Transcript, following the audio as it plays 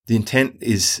The intent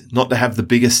is not to have the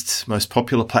biggest, most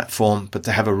popular platform, but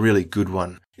to have a really good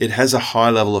one. It has a high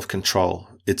level of control.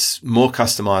 It's more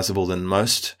customizable than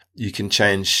most. You can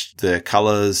change the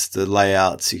colors, the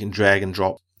layouts, you can drag and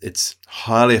drop. It's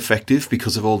highly effective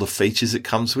because of all the features it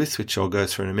comes with, which I'll go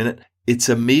through in a minute. It's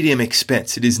a medium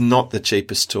expense. It is not the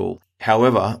cheapest tool.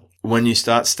 However, when you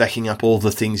start stacking up all the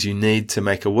things you need to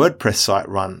make a WordPress site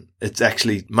run, it's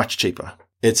actually much cheaper.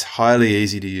 It's highly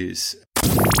easy to use.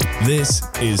 This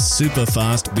is Super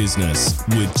Fast Business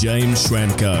with James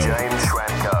Schramko.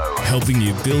 Helping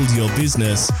you build your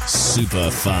business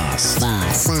super fast.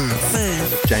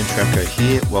 James Schramko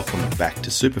here. Welcome back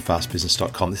to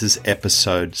SuperFastBusiness.com. This is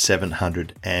episode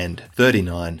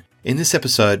 739. In this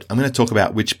episode, I'm going to talk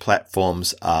about which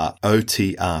platforms are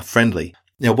OTR friendly.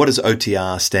 Now, what does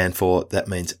OTR stand for? That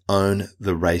means own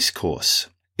the race course.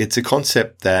 It's a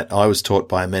concept that I was taught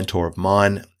by a mentor of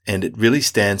mine, and it really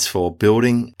stands for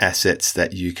building assets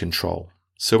that you control.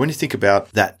 So when you think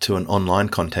about that to an online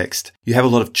context, you have a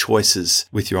lot of choices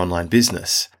with your online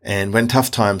business. And when tough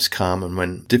times come and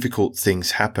when difficult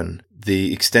things happen,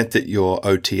 the extent that your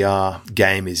OTR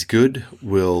game is good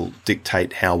will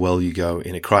dictate how well you go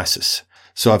in a crisis.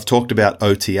 So I've talked about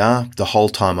OTR the whole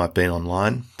time I've been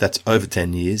online. That's over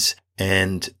 10 years.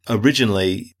 And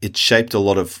originally, it shaped a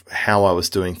lot of how I was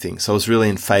doing things. I was really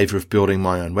in favor of building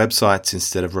my own websites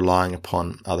instead of relying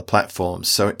upon other platforms.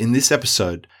 So in this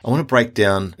episode, I want to break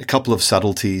down a couple of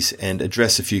subtleties and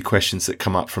address a few questions that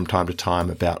come up from time to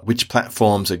time about which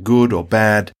platforms are good or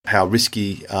bad, how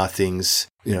risky are things,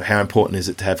 how important is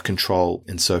it to have control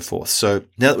and so forth. So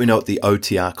now that we know what the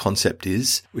OTR concept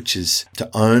is, which is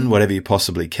to own whatever you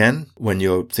possibly can when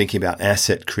you're thinking about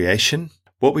asset creation,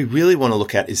 what we really want to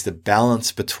look at is the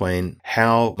balance between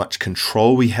how much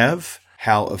control we have,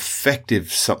 how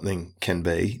effective something can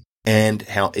be, and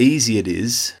how easy it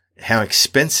is, how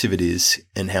expensive it is,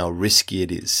 and how risky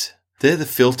it is. They're the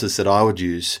filters that I would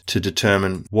use to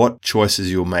determine what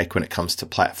choices you'll make when it comes to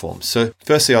platforms. So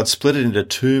firstly, I'd split it into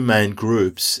two main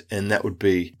groups, and that would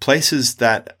be places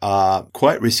that are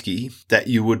quite risky that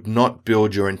you would not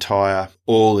build your entire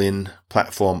all-in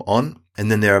platform on. And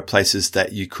then there are places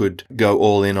that you could go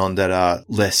all in on that are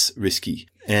less risky.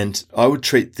 And I would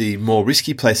treat the more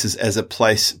risky places as a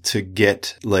place to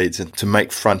get leads and to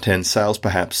make front-end sales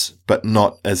perhaps, but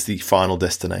not as the final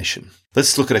destination.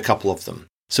 Let's look at a couple of them.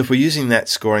 So if we're using that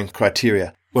scoring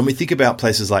criteria, when we think about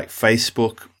places like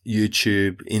Facebook,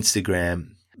 YouTube,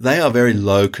 Instagram, they are very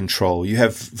low control. You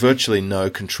have virtually no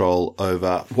control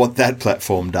over what that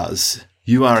platform does.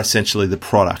 You are essentially the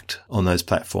product on those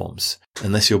platforms.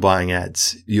 Unless you're buying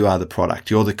ads, you are the product.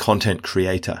 You're the content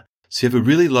creator. So you have a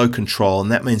really low control,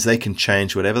 and that means they can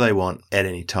change whatever they want at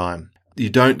any time. You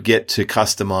don't get to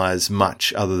customize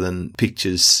much other than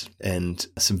pictures and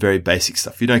some very basic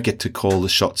stuff. You don't get to call the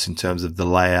shots in terms of the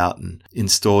layout and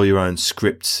install your own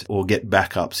scripts or get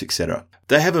backups, etc.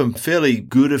 They have a fairly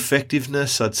good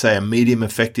effectiveness, I'd say a medium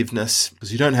effectiveness,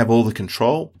 because you don't have all the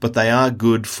control, but they are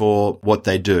good for what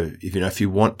they do. If you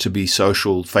want to be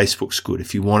social, Facebook's good.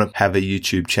 If you want to have a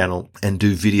YouTube channel and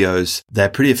do videos, they're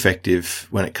pretty effective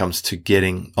when it comes to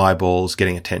getting eyeballs,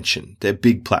 getting attention. They're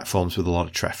big platforms with a lot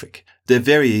of traffic. They're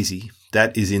very easy.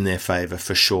 That is in their favor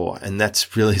for sure. And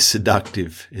that's really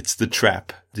seductive. It's the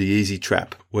trap, the easy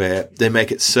trap, where they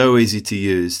make it so easy to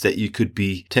use that you could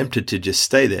be tempted to just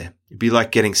stay there. It'd be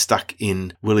like getting stuck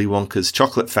in Willy Wonka's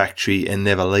chocolate factory and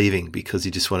never leaving because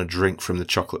you just want to drink from the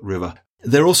chocolate river.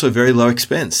 They're also very low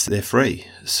expense. They're free.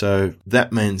 So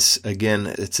that means, again,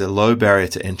 it's a low barrier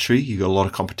to entry. You've got a lot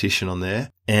of competition on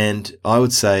there. And I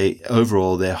would say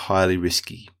overall, they're highly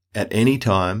risky. At any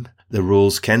time, the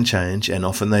rules can change, and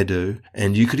often they do.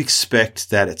 And you could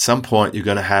expect that at some point you're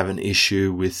going to have an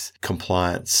issue with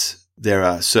compliance. There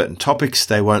are certain topics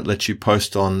they won't let you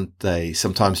post on. They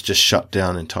sometimes just shut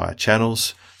down entire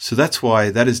channels. So that's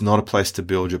why that is not a place to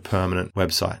build your permanent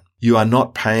website. You are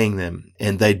not paying them,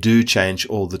 and they do change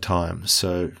all the time.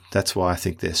 So that's why I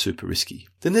think they're super risky.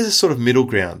 Then there's a sort of middle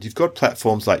ground. You've got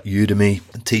platforms like Udemy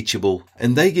and Teachable,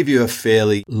 and they give you a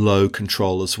fairly low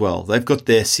control as well. They've got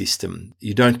their system.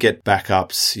 You don't get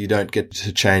backups. You don't get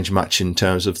to change much in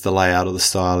terms of the layout or the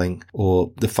styling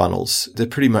or the funnels. They're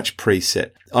pretty much preset.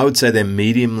 I would say they're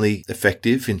mediumly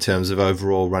effective in terms of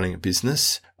overall running a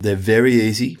business. They're very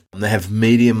easy. They have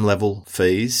medium level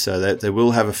fees, so that they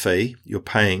will have a fee you're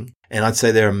paying. And I'd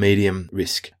say they're a medium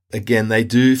risk. Again, they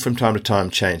do from time to time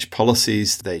change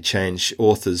policies. They change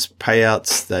authors'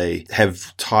 payouts. They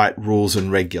have tight rules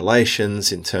and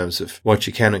regulations in terms of what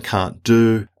you can and can't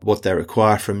do, what they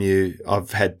require from you.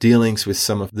 I've had dealings with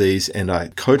some of these, and I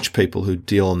coach people who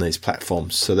deal on these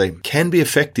platforms. So they can be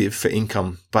effective for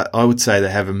income, but I would say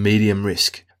they have a medium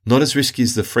risk. Not as risky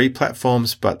as the free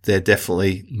platforms, but they're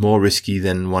definitely more risky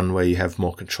than one where you have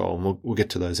more control. And we'll get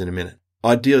to those in a minute.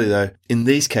 Ideally, though, in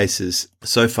these cases,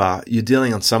 so far, you're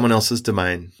dealing on someone else's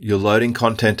domain. You're loading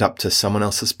content up to someone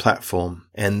else's platform.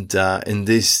 And in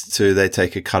these two, they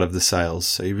take a cut of the sales.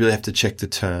 So you really have to check the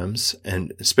terms,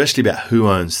 and especially about who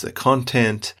owns the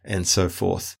content and so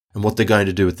forth, and what they're going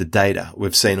to do with the data.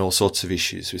 We've seen all sorts of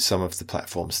issues with some of the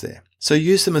platforms there. So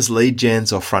use them as lead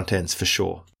gens or front ends for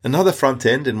sure. Another front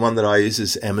end, and one that I use,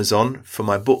 is Amazon for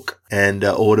my book, and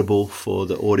Audible for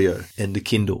the audio and the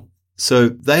Kindle. So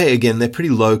they're pretty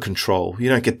low control. You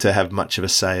don't get to have much of a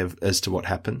say as to what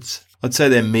happens. I'd say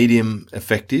they're medium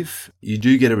effective. You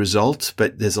do get a result,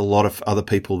 but there's a lot of other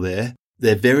people there.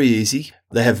 They're very easy.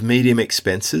 They have medium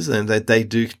expenses, and they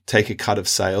do take a cut of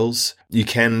sales. You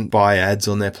can buy ads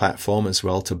on their platform as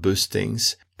well to boost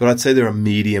things, but I'd say they're a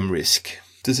medium risk.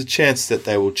 There's a chance that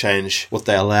they will change what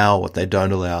they allow, what they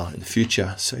don't allow in the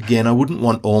future. So again, I wouldn't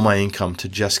want all my income to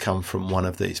just come from one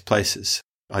of these places.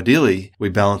 Ideally, we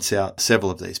balance out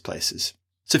several of these places.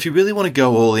 So if you really want to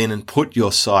go all in and put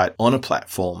your site on a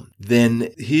platform, then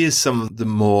here's some of the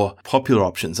more popular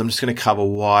options. I'm just going to cover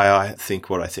why I think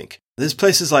what I think. There's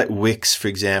places like Wix, for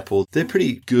example. They're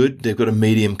pretty good. They've got a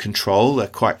medium control. They're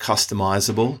quite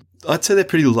customizable. I'd say they're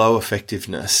pretty low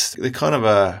effectiveness. They're kind of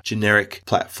a generic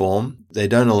platform. They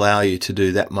don't allow you to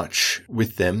do that much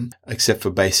with them, except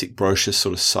for basic brochure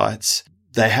sort of sites.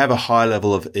 They have a high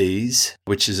level of ease,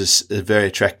 which is very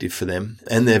attractive for them,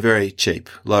 and they're very cheap,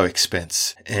 low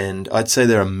expense. And I'd say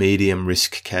they're a medium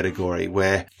risk category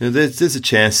where there's a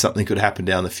chance something could happen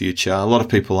down the future. A lot of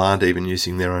people aren't even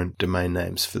using their own domain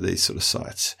names for these sort of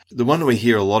sites. The one we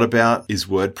hear a lot about is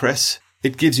WordPress.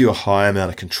 It gives you a high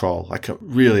amount of control,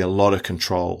 really a lot of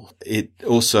control.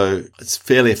 It's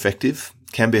fairly effective,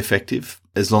 can be effective,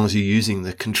 as long as you're using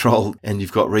the control and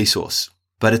you've got resource.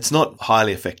 But it's not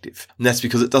highly effective. And that's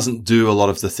because it doesn't do a lot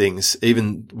of the things,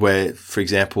 even where, for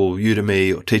example,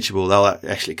 Udemy or Teachable, they'll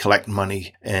actually collect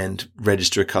money and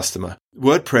register a customer.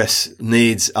 WordPress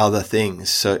needs other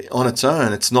things. So on its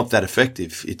own, it's not that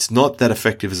effective. It's not that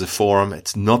effective as a forum.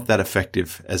 It's not that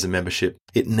effective as a membership.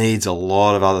 It needs a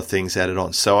lot of other things added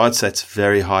on. So I'd say it's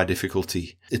very high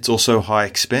difficulty. It's also high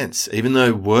expense. Even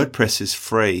though WordPress is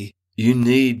free, you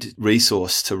need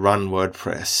resource to run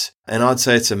WordPress. And I'd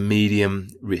say it's a medium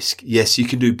risk. Yes, you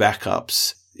can do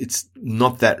backups. It's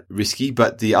not that risky,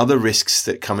 but the other risks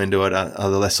that come into it are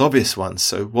the less obvious ones.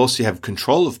 So whilst you have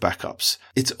control of backups,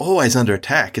 it's always under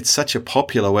attack. It's such a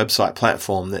popular website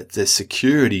platform that there's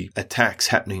security attacks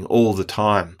happening all the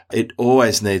time. It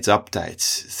always needs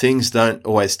updates. Things don't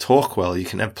always talk well. You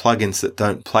can have plugins that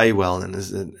don't play well. And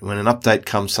when an update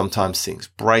comes, sometimes things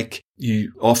break.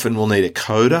 You often will need a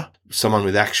coder, someone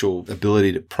with actual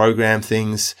ability to program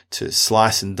things, to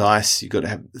slice and dice. You've got to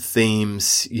have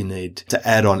themes. You need to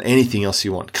add on anything else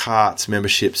you want, carts,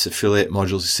 memberships, affiliate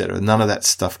modules, etc. None of that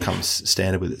stuff comes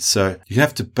standard with it. So you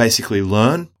have to basically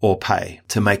learn or pay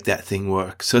to make that thing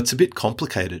work. So it's a bit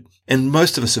complicated. And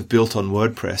most of us have built on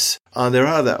WordPress. There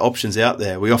are other options out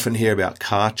there. We often hear about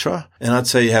Kartra, and I'd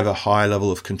say you have a high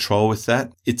level of control with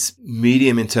that. It's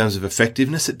medium in terms of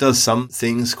effectiveness. It does some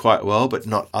things quite well, but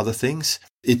not other things.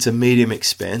 It's a medium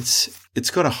expense.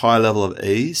 It's got a high level of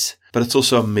ease, but it's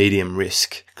also a medium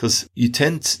risk because you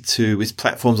tend to, with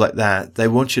platforms like that, they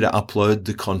want you to upload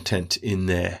the content in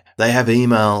there. They have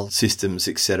email systems,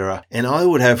 etc. And I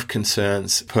would have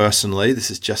concerns personally, this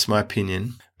is just my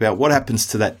opinion, about what happens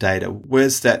to that data.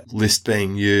 Where's that list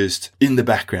being used in the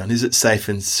background? Is it safe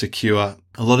and secure?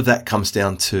 A lot of that comes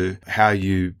down to how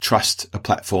you trust a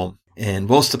platform. And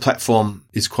whilst the platform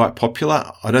is quite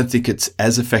popular, I don't think it's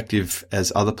as effective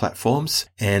as other platforms.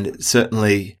 And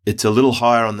certainly it's a little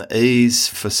higher on the ease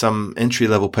for some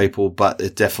entry-level people, but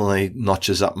it definitely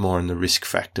notches up more in the risk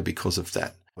factor because of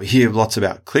that. We hear lots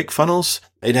about ClickFunnels.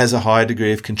 It has a high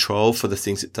degree of control for the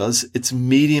things it does. It's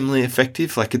mediumly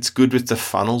effective. It's good with the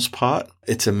funnels part.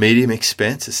 It's a medium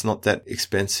expense. It's not that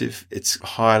expensive. It's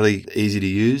highly easy to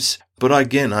use. But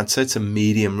again, I'd say it's a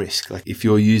medium risk. If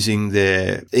you're using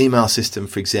their email system,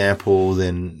 for example,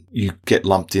 then you get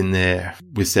lumped in there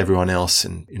with everyone else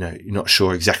and, you're not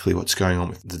sure exactly what's going on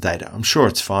with the data. I'm sure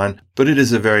it's fine, but it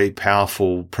is a very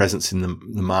powerful presence in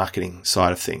the marketing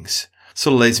side of things.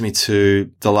 Sort of leads me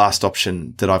to the last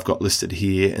option that I've got listed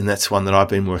here, and that's one that I've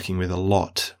been working with a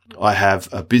lot. I have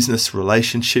a business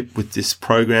relationship with this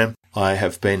program. I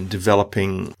have been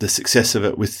developing the success of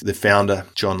it with the founder,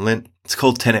 John Lent. It's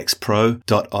called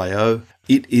 10xpro.io.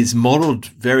 It is modeled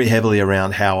very heavily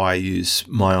around how I use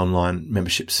my online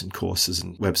memberships and courses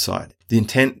and website. The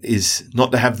intent is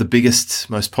not to have the biggest,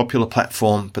 most popular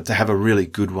platform, but to have a really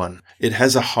good one. It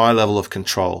has a high level of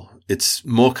control. It's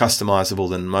more customizable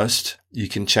than most. You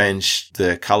can change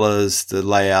the colors, the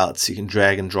layouts, you can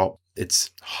drag and drop. It's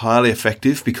highly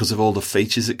effective because of all the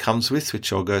features it comes with,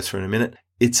 which I'll go through in a minute.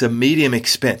 It's a medium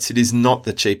expense. It is not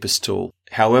the cheapest tool.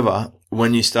 However,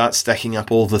 when you start stacking up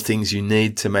all the things you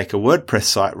need to make a WordPress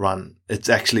site run, it's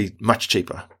actually much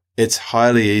cheaper. It's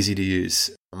highly easy to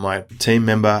use. My team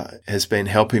member has been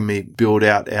helping me build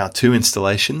out our 2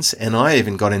 installations, and I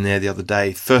even got in there the other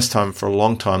day, first time for a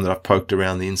long time that I've poked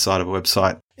around the inside of a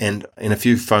website. And in a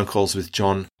few phone calls with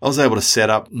John, I was able to set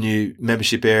up new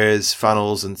membership areas,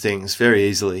 funnels and things very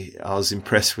easily. I was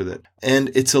impressed with it. And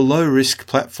it's a low risk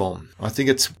platform. I think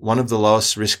it's one of the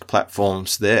lowest risk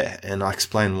platforms there, and I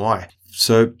explain why.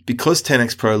 So because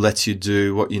 10X Pro lets you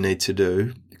do what you need to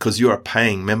do, because you're a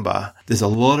paying member, there's a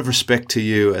lot of respect to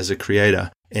you as a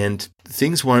creator, and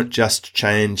things won't just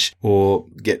change or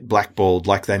get blackballed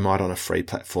like they might on a free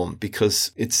platform,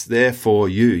 because it's there for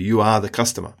you. You are the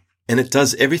customer. And it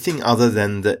does everything other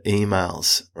than the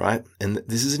emails, right? And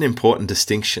this is an important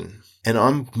distinction. And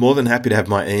I'm more than happy to have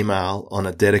my email on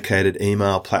a dedicated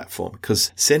email platform,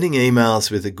 because sending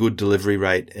emails with a good delivery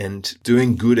rate and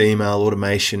doing good email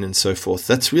automation and so forth,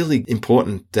 that's really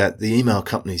important that the email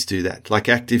companies do that. Like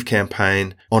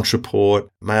ActiveCampaign, Entreport,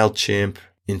 MailChimp,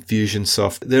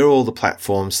 Infusionsoft, they're all the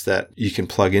platforms that you can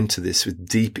plug into this with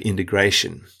deep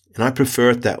integration. And I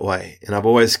prefer it that way. And I've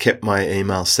always kept my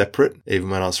email separate, even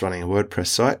when I was running a WordPress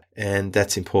site. And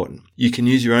that's important. You can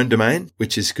use your own domain,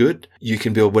 which is good. You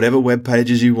can build whatever web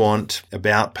pages you want,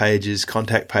 about pages,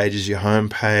 contact pages, your home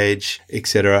page,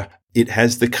 etc. It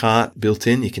has the cart built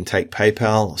in. You can take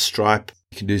PayPal or Stripe.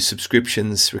 You can do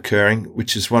subscriptions recurring,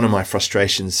 which is one of my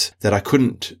frustrations, that I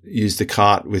couldn't use the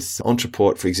cart with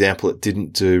Entreport, for example. It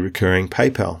didn't do recurring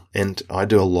PayPal. And I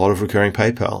do a lot of recurring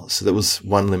PayPal. So that was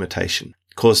one limitation.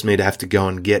 Caused me to have to go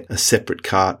and get a separate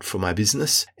cart for my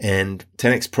business, and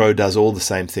 10X Pro does all the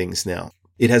same things now.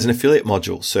 It has an affiliate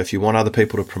module, so if you want other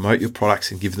people to promote your products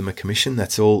and give them a commission,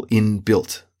 that's all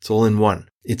inbuilt. It's all in one.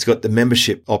 It's got the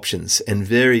membership options, and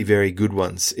very, very good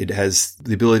ones. It has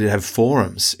the ability to have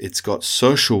forums. It's got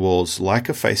social walls like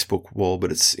a Facebook wall,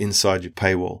 but it's inside your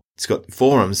paywall. It's got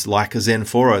forums like a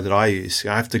Zenforo that I use.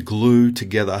 I have to glue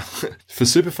together. For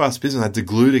SuperFastBusiness, I had to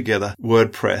glue together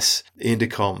WordPress,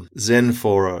 Intercom,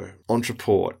 Zenforo,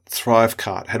 Entreport,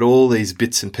 Thrivecart. Had all these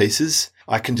bits and pieces.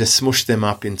 I can just smush them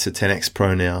up into 10X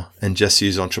Pro now and just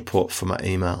use Entreport for my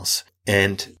emails.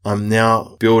 And I'm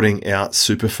now building out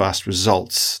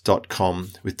superfastresults.com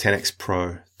with 10X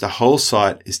Pro. The whole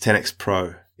site is 10X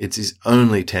Pro. It is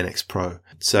only 10X Pro.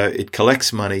 So it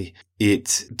collects money,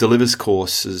 it delivers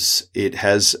courses, it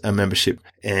has a membership,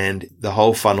 and the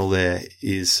whole funnel there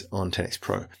is on 10X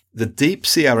Pro. The deep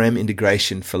CRM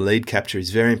integration for lead capture is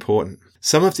very important.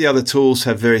 Some of the other tools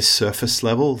have very surface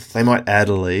level. They might add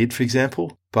a lead, for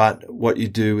example. But what you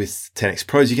do with 10X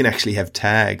Pro is you can actually have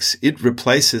tags. It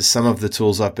replaces some of the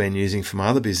tools I've been using for my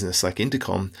other business, like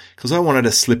Intercom, because I wanted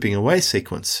a slipping away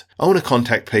sequence. I want to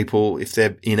contact people if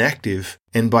they're inactive.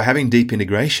 And by having deep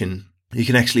integration, you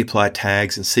can actually apply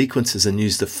tags and sequences and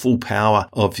use the full power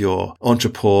of your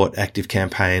Entreport,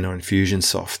 ActiveCampaign, or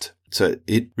Infusionsoft. So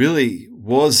it really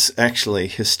was actually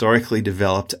historically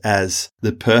developed as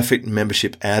the perfect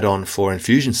membership add-on for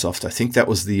Infusionsoft. I think that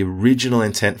was the original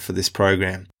intent for this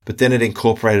program. But then it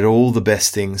incorporated all the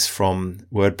best things from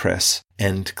WordPress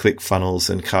and ClickFunnels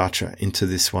and Kartra into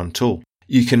this one tool.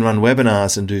 You can run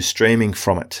webinars and do streaming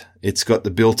from it. It's got the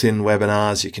built-in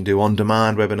webinars. You can do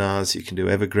on-demand webinars. You can do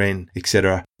evergreen,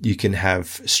 etc. You can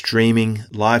have streaming,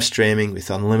 live streaming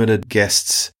with unlimited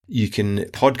guests. You can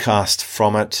podcast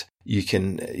from it. You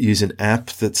can use an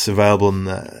app that's available in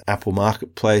the Apple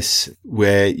Marketplace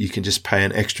where you can just pay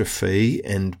an extra fee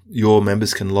and your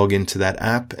members can log into that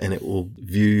app and it will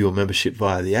view your membership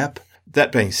via the app.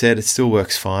 That being said, it still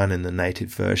works fine in the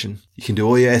native version. You can do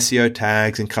all your SEO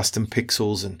tags and custom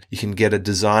pixels, and you can get a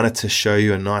designer to show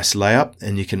you a nice layup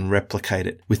and you can replicate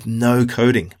it with no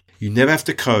coding. You never have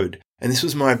to code. And this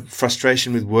was my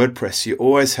frustration with WordPress. You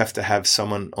always have to have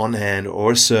someone on hand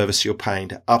or a service you're paying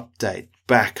to update,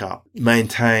 backup,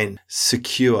 maintain,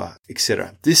 secure,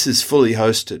 etc. This is fully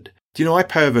hosted. Do you know I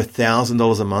pay over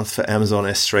 $1,000 a month for Amazon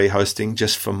S3 hosting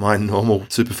just for my normal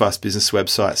SuperFastBusiness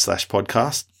website /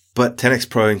 podcast? But 10X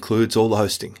Pro includes all the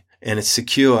hosting, and it's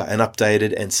secure and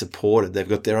updated and supported. They've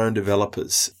got their own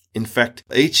developers. In fact,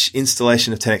 each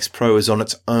installation of 10X Pro is on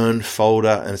its own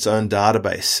folder and its own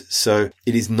database, so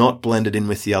it is not blended in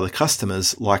with the other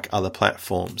customers like other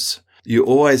platforms. You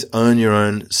always own your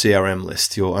own CRM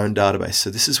list, your own database. So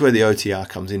this is where the OTR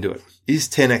comes into it. Is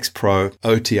 10X Pro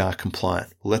OTR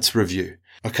compliant? Let's review.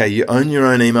 Okay, you own your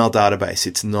own email database.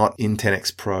 It's not in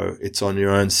 10x Pro. It's on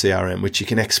your own CRM, which you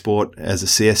can export as a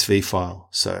CSV file.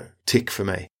 So tick for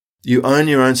me. You own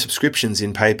your own subscriptions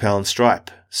in PayPal and Stripe.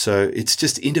 So it's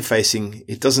just interfacing.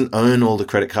 It doesn't own all the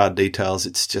credit card details.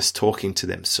 It's just talking to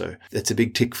them. So that's a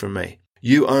big tick from me.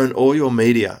 You own all your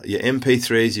media, your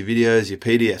MP3s, your videos, your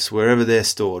PDFs, wherever they're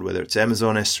stored, whether it's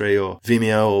Amazon S3 or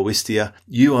Vimeo or Wistia.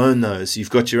 You own those. You've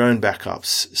got your own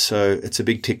backups. So it's a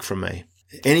big tick from me.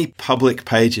 Any public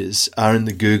pages are in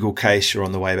the Google cache or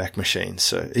on the Wayback Machine.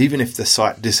 So even if the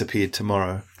site disappeared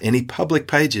tomorrow, any public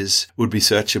pages would be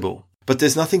searchable. But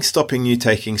there's nothing stopping you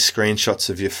taking screenshots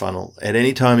of your funnel at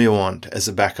any time you want as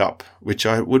a backup, which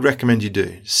I would recommend you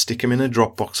do. Stick them in a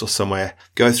Dropbox or somewhere,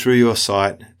 go through your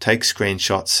site, take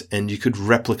screenshots, and you could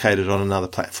replicate it on another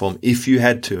platform if you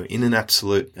had to in an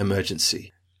absolute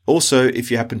emergency. Also, if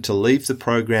you happen to leave the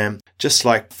program, just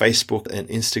like Facebook and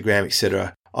Instagram,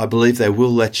 etc., I believe they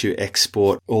will let you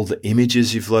export all the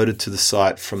images you've loaded to the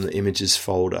site from the images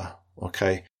folder.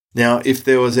 Okay. Now, if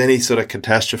there was any sort of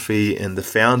catastrophe and the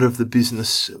founder of the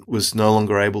business was no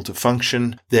longer able to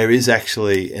function, there is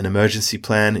actually an emergency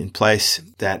plan in place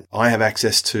that I have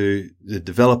access to, the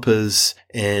developers,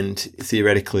 and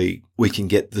theoretically we can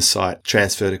get the site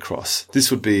transferred across.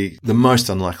 This would be the most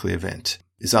unlikely event.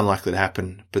 It's unlikely to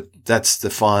happen, but that's the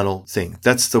final thing.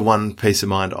 That's the one peace of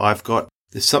mind I've got.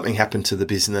 If something happened to the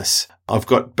business, I've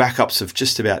got backups of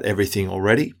just about everything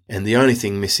already, and the only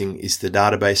thing missing is the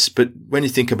database. But when you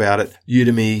think about it,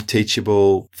 Udemy,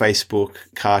 Teachable, Facebook,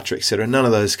 Kartra, etc., none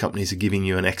of those companies are giving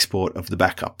you an export of the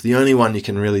backup. The only one you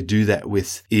can really do that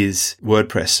with is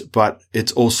WordPress, but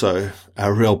it's also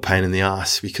a real pain in the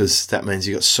ass because that means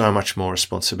you've got so much more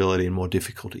responsibility and more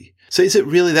difficulty. So is it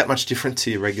really that much different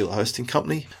to your regular hosting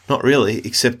company? Not really,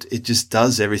 except it just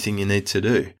does everything you need to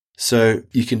do. So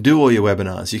you can do all your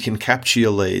webinars, you can capture your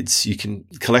leads, you can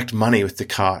collect money with the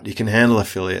cart, you can handle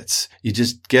affiliates. You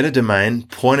just get a domain,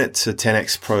 point it to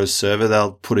 10x Pro's server,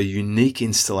 they'll put a unique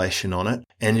installation on it,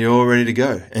 and you're all ready to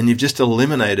go. And you've just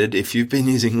eliminated, if you've been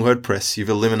using WordPress, you've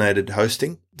eliminated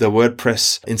hosting, the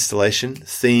WordPress installation,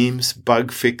 themes,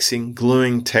 bug fixing,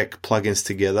 gluing tech plugins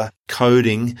together,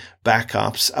 coding,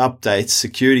 backups, updates,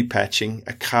 security patching,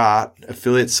 a cart,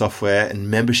 affiliate software,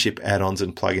 and membership add-ons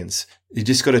and plugins. You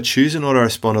just got to choose an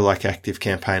autoresponder like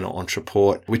ActiveCampaign or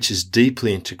Ontraport, which is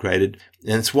deeply integrated.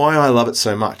 And it's why I love it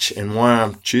so much and why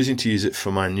I'm choosing to use it for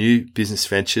my new business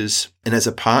ventures. And as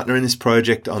a partner in this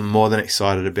project, I'm more than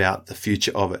excited about the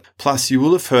future of it. Plus, you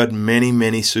will have heard many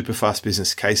Superfast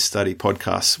Business case study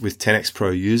podcasts with 10x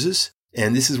Pro users.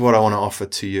 And this is what I want to offer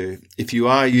to you. If you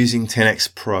are using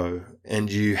 10x Pro and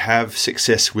you have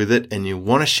success with it and you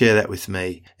want to share that with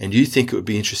me and you think it would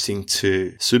be interesting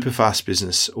to Superfast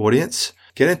Business audience,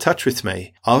 get in touch with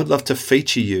me. I would love to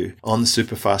feature you on the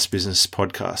Superfast Business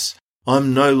podcast.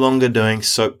 I'm no longer doing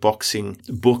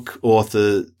soapboxing book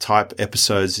author type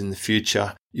episodes in the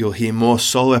future. You'll hear more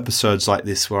solo episodes like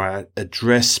this where I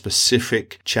address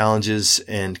specific challenges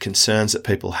and concerns that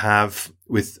people have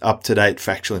with up-to-date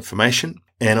factual information.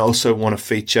 And I also want to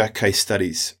feature case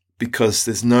studies because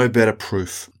there's no better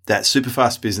proof that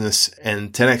Superfast Business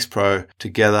and 10x Pro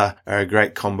together are a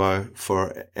great combo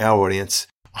for our audience.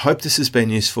 I hope this has been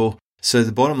useful. So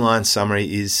the bottom line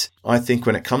summary is, I think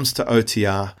when it comes to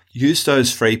OTR, use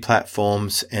those free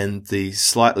platforms and the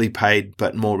slightly paid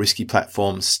but more risky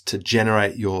platforms to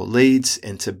generate your leads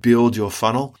and to build your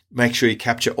funnel. Make sure you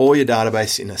capture all your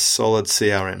database in a solid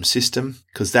CRM system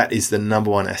because that is the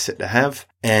number one asset to have.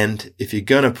 And if you're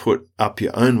going to put up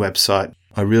your own website,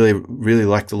 I really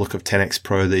like the look of 10x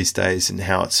Pro these days and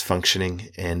how it's functioning,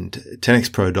 and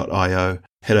 10xpro.io.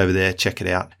 Head over there, check it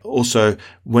out. Also,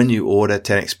 when you order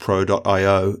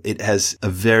 10xpro.io, it has a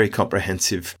very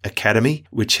comprehensive academy,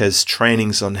 which has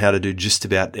trainings on how to do just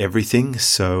about everything.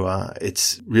 So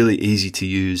it's really easy to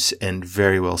use and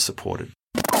very well supported.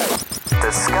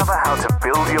 Discover how to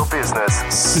build your business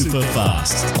super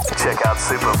fast. Check out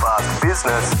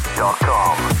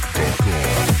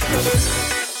superfastbusiness.com.